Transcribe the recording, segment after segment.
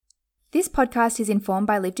This podcast is informed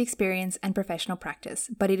by lived experience and professional practice,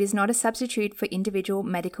 but it is not a substitute for individual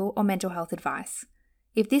medical or mental health advice.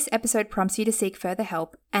 If this episode prompts you to seek further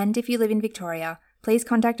help, and if you live in Victoria, please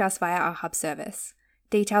contact us via our hub service.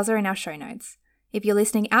 Details are in our show notes. If you're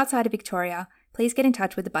listening outside of Victoria, please get in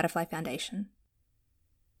touch with the Butterfly Foundation.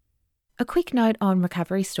 A quick note on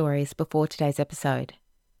recovery stories before today's episode.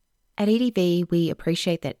 At EDV, we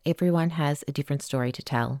appreciate that everyone has a different story to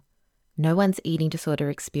tell. No one's eating disorder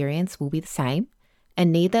experience will be the same,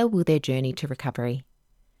 and neither will their journey to recovery.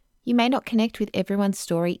 You may not connect with everyone's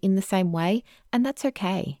story in the same way, and that's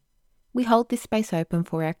okay. We hold this space open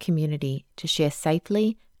for our community to share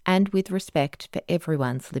safely and with respect for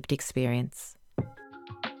everyone's lived experience.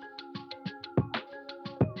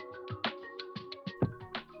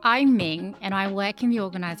 I'm Ming, and I work in the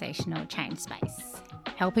organisational change space,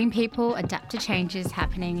 helping people adapt to changes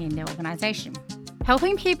happening in their organisation.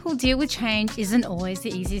 Helping people deal with change isn't always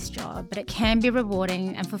the easiest job, but it can be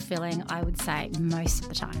rewarding and fulfilling, I would say, most of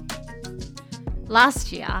the time.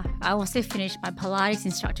 Last year, I also finished my Pilates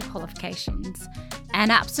instructor qualifications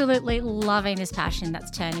and absolutely loving this passion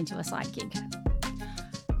that's turned into a side gig.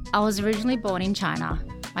 I was originally born in China.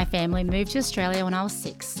 My family moved to Australia when I was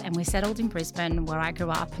 6 and we settled in Brisbane, where I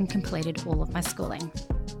grew up and completed all of my schooling.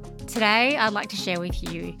 Today, I'd like to share with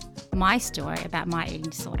you my story about my eating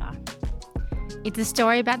disorder. It's a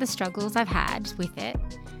story about the struggles I've had with it,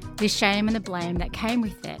 the shame and the blame that came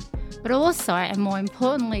with it, but also, and more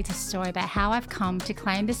importantly, it's a story about how I've come to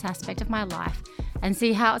claim this aspect of my life and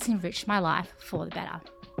see how it's enriched my life for the better.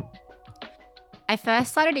 I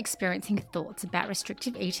first started experiencing thoughts about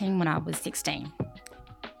restrictive eating when I was 16.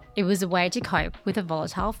 It was a way to cope with a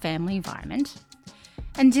volatile family environment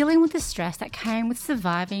and dealing with the stress that came with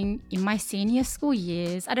surviving in my senior school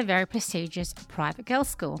years at a very prestigious private girls'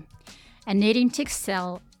 school and needing to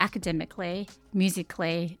excel academically,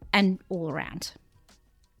 musically, and all around.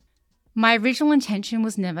 My original intention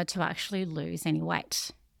was never to actually lose any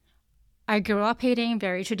weight. I grew up eating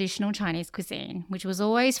very traditional Chinese cuisine, which was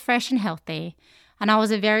always fresh and healthy, and I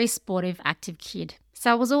was a very sportive, active kid,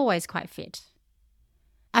 so I was always quite fit.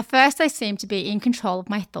 At first, I seemed to be in control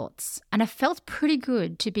of my thoughts, and it felt pretty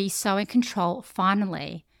good to be so in control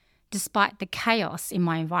finally, despite the chaos in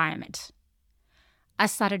my environment. I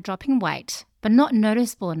started dropping weight, but not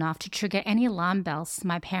noticeable enough to trigger any alarm bells to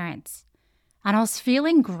my parents, and I was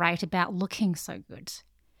feeling great about looking so good.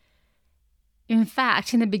 In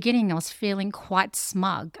fact, in the beginning, I was feeling quite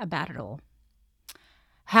smug about it all.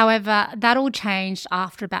 However, that all changed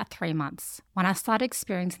after about 3 months, when I started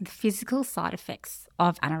experiencing the physical side effects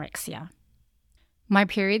of anorexia. My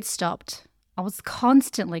period stopped. I was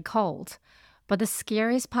constantly cold, but the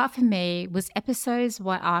scariest part for me was episodes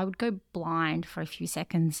where I would go blind for a few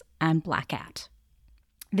seconds and black out.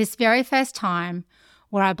 This very first time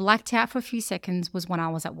where I blacked out for a few seconds was when I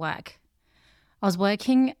was at work. I was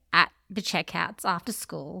working at the checkouts after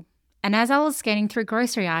school, and as I was scanning through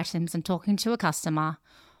grocery items and talking to a customer,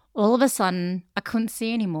 all of a sudden I couldn't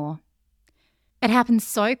see anymore. It happened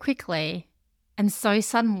so quickly and so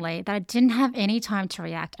suddenly that I didn't have any time to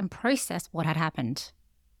react and process what had happened.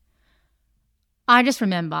 I just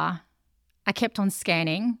remember I kept on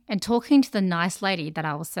scanning and talking to the nice lady that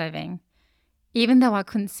I was serving, even though I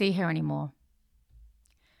couldn't see her anymore.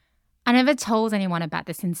 I never told anyone about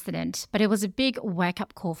this incident, but it was a big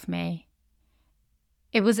wake-up call for me.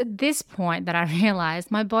 It was at this point that I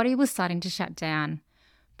realised my body was starting to shut down,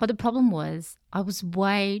 but the problem was I was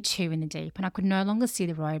way too in the deep and I could no longer see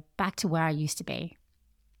the road back to where I used to be.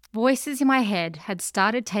 Voices in my head had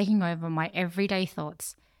started taking over my everyday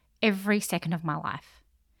thoughts every second of my life.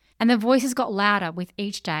 And the voices got louder with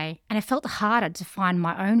each day, and it felt harder to find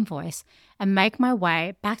my own voice and make my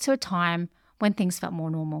way back to a time when things felt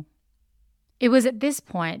more normal. It was at this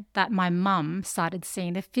point that my mum started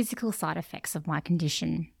seeing the physical side effects of my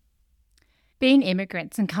condition. Being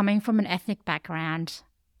immigrants and coming from an ethnic background,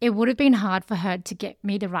 it would have been hard for her to get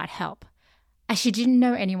me the right help, as she didn't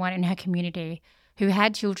know anyone in her community who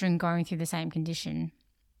had children going through the same condition.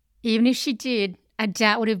 Even if she did, I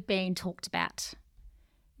doubt would have been talked about.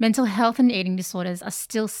 Mental health and eating disorders are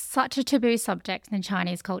still such a taboo subject in the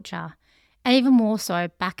Chinese culture, and even more so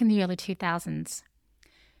back in the early 2000s.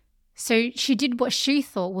 So she did what she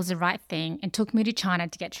thought was the right thing and took me to China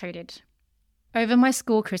to get treated. Over my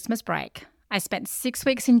school Christmas break, I spent 6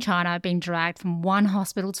 weeks in China being dragged from one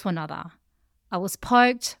hospital to another. I was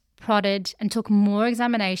poked, prodded, and took more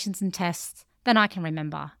examinations and tests than I can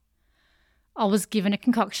remember. I was given a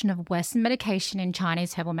concoction of Western medication and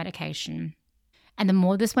Chinese herbal medication. And the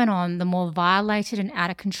more this went on, the more violated and out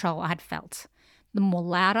of control I had felt. The more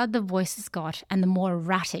louder the voices got and the more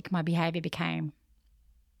erratic my behaviour became.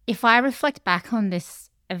 If I reflect back on this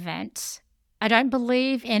event, I don't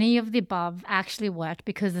believe any of the above actually worked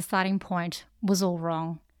because the starting point was all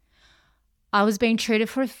wrong. I was being treated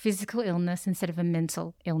for a physical illness instead of a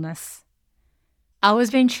mental illness. I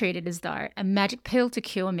was being treated as though a magic pill to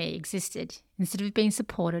cure me existed instead of being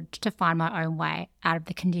supported to find my own way out of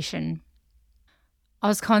the condition. I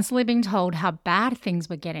was constantly being told how bad things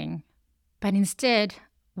were getting, but instead,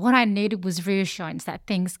 what I needed was reassurance that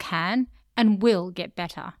things can and will get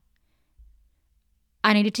better.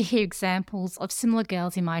 I needed to hear examples of similar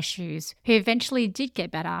girls in my shoes who eventually did get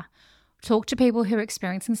better, talk to people who are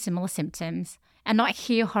experiencing similar symptoms, and not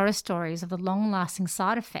hear horror stories of the long-lasting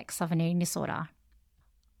side effects of an eating disorder.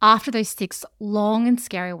 After those 6 long and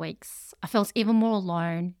scary weeks, I felt even more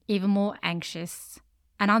alone, even more anxious,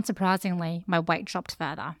 and unsurprisingly, my weight dropped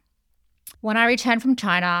further. When I returned from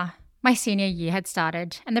China, my senior year had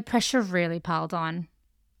started and the pressure really piled on.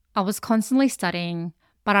 I was constantly studying,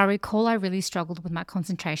 but I recall I really struggled with my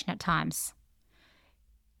concentration at times.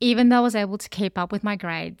 Even though I was able to keep up with my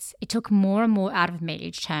grades, it took more and more out of me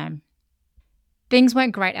each term. Things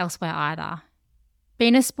weren't great elsewhere either.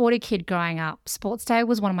 Being a sporty kid growing up, Sports Day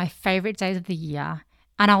was one of my favourite days of the year,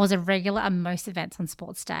 and I was a regular at most events on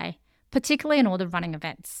Sports Day, particularly in all the running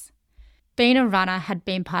events. Being a runner had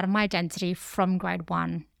been part of my identity from grade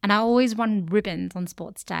 1, and I always won ribbons on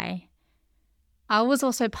Sports Day. I was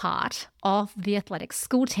also part of the athletics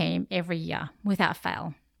school team every year, without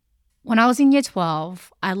fail. When I was in year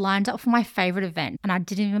 12, I lined up for my favourite event and I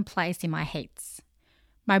didn't even place in my heats.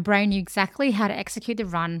 My brain knew exactly how to execute the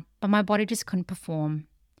run, but my body just couldn't perform.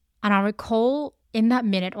 And I recall in that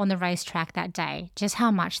minute on the racetrack that day just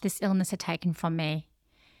how much this illness had taken from me.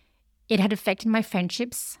 It had affected my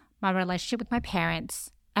friendships, my relationship with my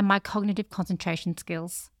parents, and my cognitive concentration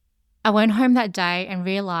skills. I went home that day and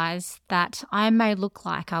realised that I may look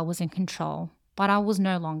like I was in control, but I was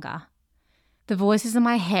no longer. The voices in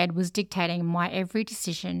my head was dictating my every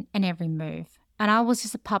decision and every move, and I was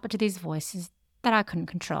just a puppet to these voices that I couldn't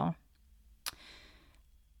control.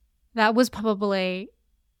 That was probably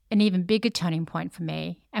an even bigger turning point for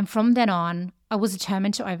me, and from then on, I was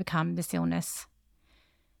determined to overcome this illness.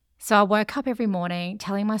 So I woke up every morning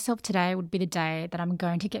telling myself today would be the day that I'm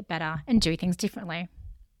going to get better and do things differently.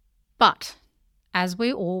 But, as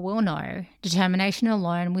we all will know, determination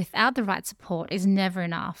alone without the right support is never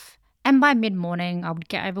enough. And by mid-morning, I would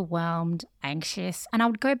get overwhelmed, anxious, and I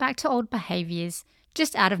would go back to old behaviours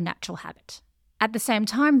just out of natural habit. At the same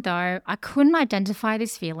time, though, I couldn't identify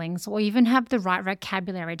these feelings or even have the right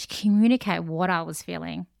vocabulary to communicate what I was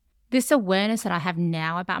feeling. This awareness that I have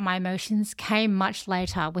now about my emotions came much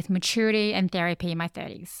later with maturity and therapy in my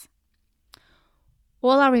 30s.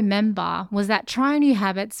 All I remember was that trying new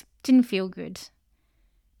habits didn't feel good.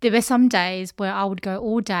 There were some days where I would go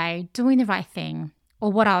all day doing the right thing,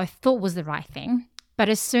 or what I thought was the right thing, but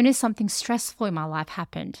as soon as something stressful in my life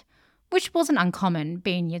happened, which wasn't uncommon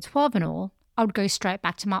being year 12 and all, I would go straight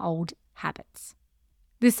back to my old habits.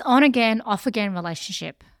 This on-again, off-again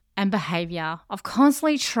relationship and behaviour of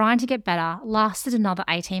constantly trying to get better lasted another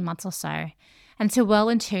 18 months or so, until well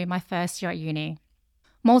into my first year at uni.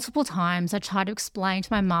 Multiple times I tried to explain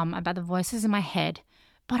to my mum about the voices in my head,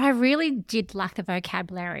 but I really did lack the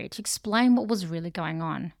vocabulary to explain what was really going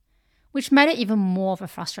on, which made it even more of a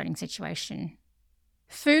frustrating situation.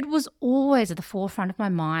 Food was always at the forefront of my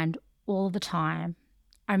mind all the time.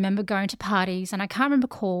 I remember going to parties and I can't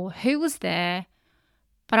recall who was there,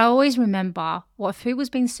 but I always remember what food was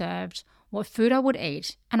being served, what food I would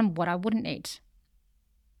eat, and what I wouldn't eat.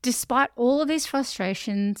 Despite all of these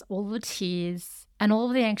frustrations, all of the tears, and all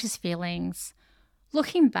of the anxious feelings,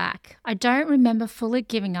 looking back, I don't remember fully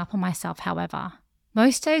giving up on myself, however.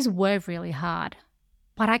 Most days were really hard,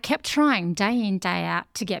 but I kept trying day in, day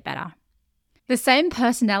out to get better. The same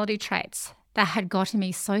personality traits that had gotten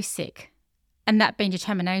me so sick, and that being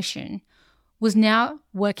determination, was now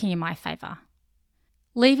working in my favour.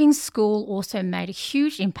 Leaving school also made a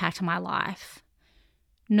huge impact on my life.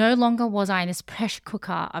 No longer was I in this pressure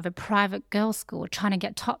cooker of a private girls' school trying to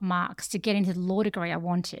get top marks to get into the law degree I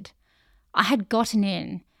wanted. I had gotten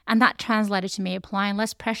in, and that translated to me applying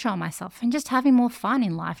less pressure on myself and just having more fun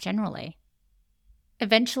in life generally.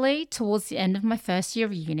 Eventually, towards the end of my first year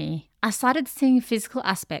of uni, I started seeing physical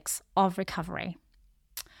aspects of recovery.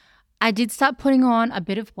 I did start putting on a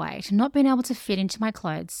bit of weight and not being able to fit into my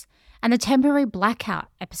clothes, and the temporary blackout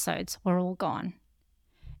episodes were all gone.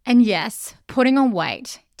 And yes, putting on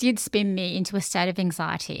weight did spin me into a state of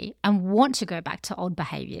anxiety and want to go back to old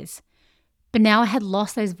behaviours. But now I had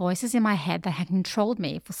lost those voices in my head that had controlled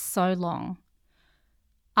me for so long.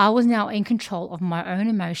 I was now in control of my own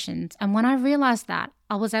emotions, and when I realised that,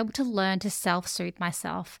 I was able to learn to self-soothe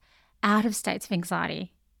myself out of states of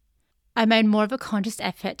anxiety. I made more of a conscious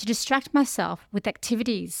effort to distract myself with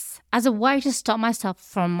activities as a way to stop myself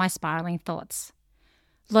from my spiralling thoughts.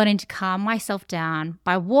 Learning to calm myself down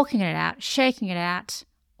by walking it out, shaking it out,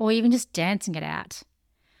 or even just dancing it out.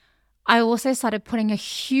 I also started putting a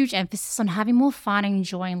huge emphasis on having more fun and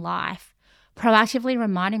enjoying life, proactively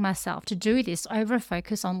reminding myself to do this over a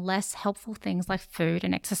focus on less helpful things like food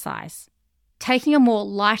and exercise. Taking a more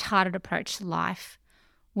light-hearted approach to life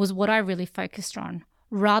was what I really focused on,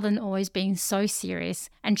 rather than always being so serious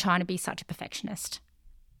and trying to be such a perfectionist.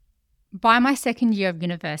 By my second year of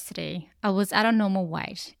university, I was at a normal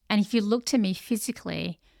weight, and if you looked at me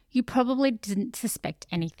physically, you probably didn't suspect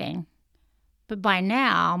anything. But by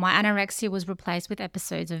now, my anorexia was replaced with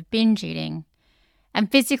episodes of binge eating, and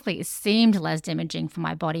physically it seemed less damaging for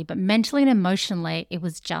my body, but mentally and emotionally it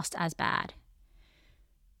was just as bad.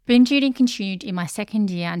 Binge eating continued in my second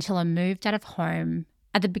year until I moved out of home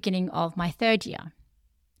at the beginning of my third year.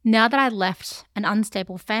 Now that I'd left an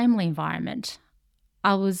unstable family environment,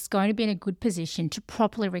 I was going to be in a good position to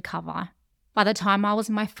properly recover. By the time I was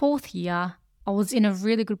in my fourth year, I was in a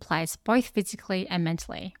really good place, both physically and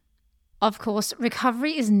mentally. Of course,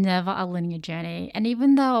 recovery is never a linear journey, and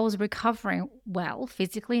even though I was recovering well,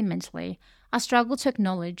 physically and mentally, I struggled to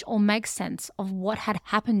acknowledge or make sense of what had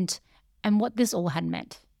happened and what this all had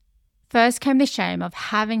meant. First came the shame of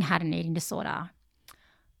having had an eating disorder.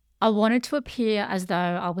 I wanted to appear as though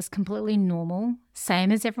I was completely normal,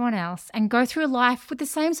 same as everyone else, and go through life with the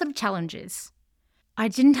same sort of challenges. I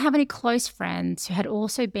didn't have any close friends who had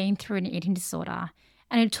also been through an eating disorder,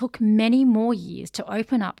 and it took many more years to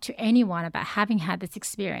open up to anyone about having had this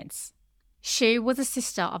experience. She was a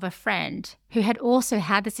sister of a friend who had also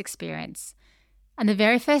had this experience, and the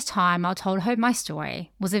very first time I told her my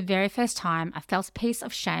story was the very first time I felt a piece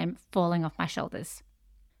of shame falling off my shoulders.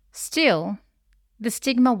 Still, the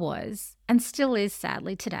stigma was, and still is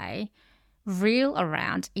sadly today, real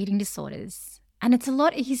around eating disorders, and it's a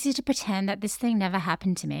lot easier to pretend that this thing never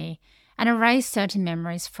happened to me and erase certain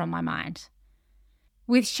memories from my mind.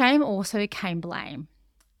 With shame also came blame,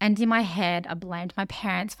 and in my head I blamed my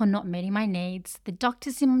parents for not meeting my needs, the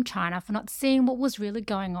doctors in China for not seeing what was really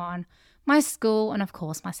going on, my school, and of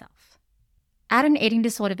course myself. At an Eating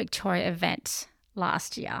Disorder Victoria event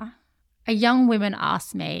last year, a young woman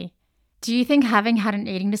asked me, "Do you think having had an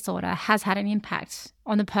eating disorder has had an impact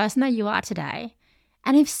on the person that you are today?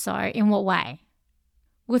 And if so, in what way?"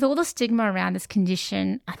 With all the stigma around this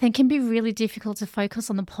condition, I think it can be really difficult to focus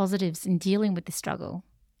on the positives in dealing with this struggle.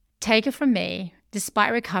 Take it from me,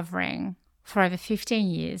 despite recovering for over 15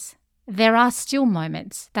 years, there are still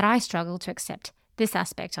moments that I struggle to accept this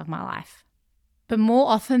aspect of my life. But more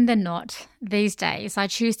often than not, these days, I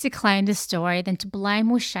choose to claim this story than to blame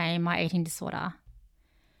or shame my eating disorder.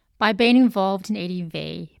 By being involved in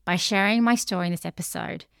EDV, by sharing my story in this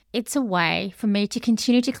episode, it's a way for me to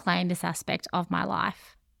continue to claim this aspect of my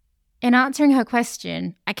life. In answering her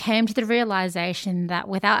question, I came to the realization that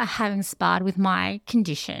without having sparred with my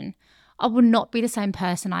condition, I would not be the same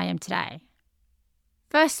person I am today.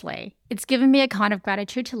 Firstly, it's given me a kind of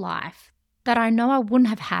gratitude to life that I know I wouldn't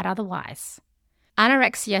have had otherwise.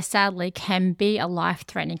 Anorexia, sadly, can be a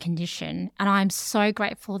life-threatening condition, and I'm so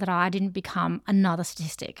grateful that I didn't become another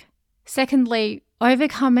statistic. Secondly,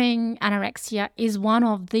 overcoming anorexia is one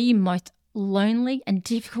of the most lonely and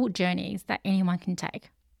difficult journeys that anyone can take.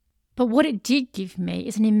 But what it did give me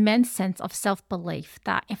is an immense sense of self-belief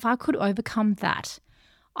that if I could overcome that,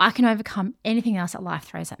 I can overcome anything else that life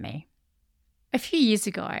throws at me. A few years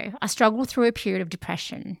ago, I struggled through a period of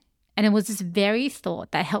depression, and it was this very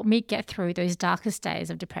thought that helped me get through those darkest days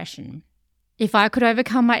of depression. If I could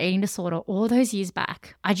overcome my eating disorder all those years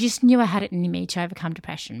back, I just knew I had it in me to overcome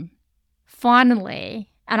depression. Finally,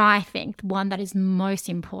 and I think the one that is most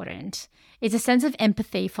important, is a sense of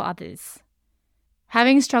empathy for others.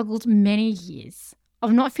 Having struggled many years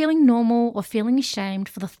of not feeling normal or feeling ashamed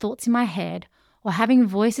for the thoughts in my head or having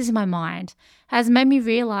voices in my mind has made me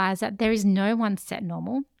realize that there is no one set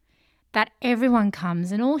normal, that everyone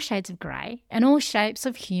comes in all shades of grey and all shapes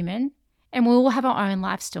of human, and we all have our own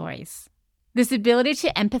life stories. This ability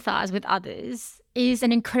to empathise with others is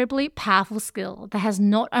an incredibly powerful skill that has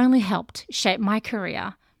not only helped shape my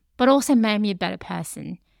career, but also made me a better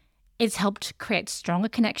person. It's helped create stronger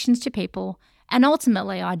connections to people, and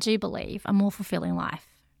ultimately, I do believe, a more fulfilling life.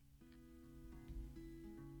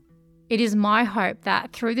 It is my hope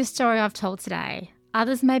that through the story I've told today,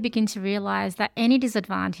 others may begin to realise that any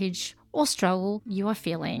disadvantage or struggle you are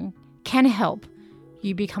feeling can help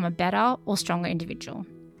you become a better or stronger individual.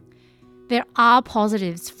 There are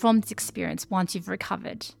positives from this experience once you've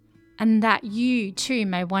recovered, and that you too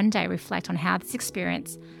may one day reflect on how this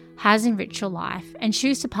experience has enriched your life and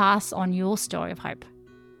choose to pass on your story of hope.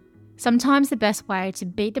 Sometimes the best way to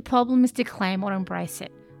beat the problem is to claim or embrace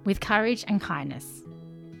it with courage and kindness.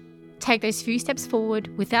 Take those few steps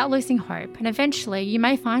forward without losing hope, and eventually you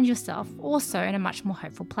may find yourself also in a much more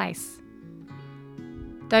hopeful place.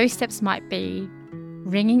 Those steps might be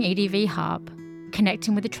ringing EDV Hub,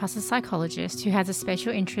 connecting with a trusted psychologist who has a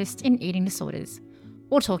special interest in eating disorders,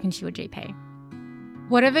 or talking to your GP.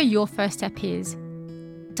 Whatever your first step is,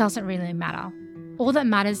 doesn't really matter. All that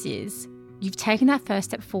matters is you've taken that first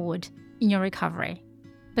step forward in your recovery.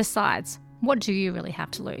 Besides, what do you really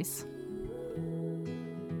have to lose?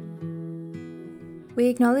 We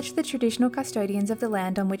acknowledge the traditional custodians of the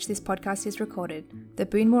land on which this podcast is recorded, the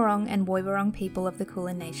Boon Wurrung and Woiwurrung people of the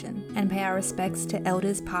Kulin Nation, and pay our respects to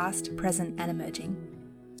elders past, present and emerging.